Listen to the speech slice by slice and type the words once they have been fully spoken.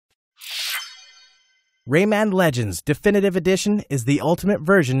Rayman Legends Definitive Edition is the ultimate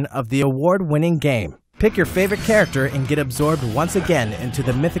version of the award-winning game. Pick your favorite character and get absorbed once again into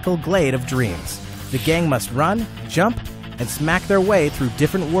the mythical glade of dreams. The gang must run, jump, and smack their way through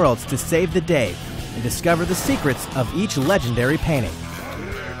different worlds to save the day and discover the secrets of each legendary painting.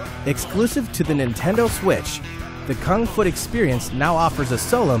 Exclusive to the Nintendo Switch, the Kung Fu experience now offers a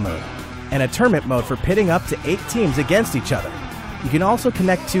solo mode and a tournament mode for pitting up to 8 teams against each other. You can also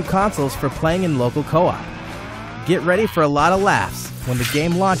connect 2 consoles for playing in local co-op. Get ready for a lot of laughs when the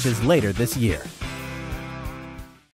game launches later this year.